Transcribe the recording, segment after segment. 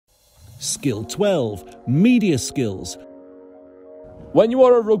Skill 12, media skills. When you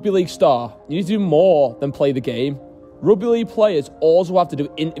are a rugby league star, you need to do more than play the game. Rugby league players also have to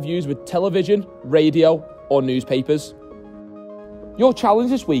do interviews with television, radio, or newspapers. Your challenge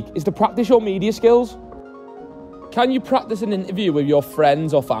this week is to practice your media skills. Can you practice an interview with your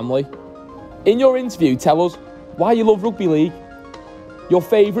friends or family? In your interview, tell us why you love rugby league, your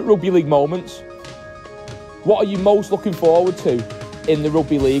favourite rugby league moments. What are you most looking forward to in the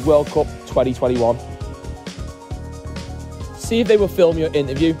Rugby League World Cup 2021? See if they will film your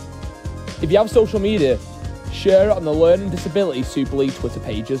interview. If you have social media, share it on the Learning Disability Super League Twitter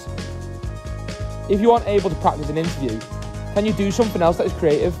pages. If you aren't able to practice an interview, can you do something else that is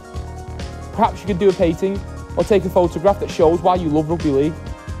creative? Perhaps you could do a painting or take a photograph that shows why you love rugby league.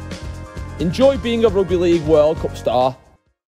 Enjoy being a Rugby League World Cup star.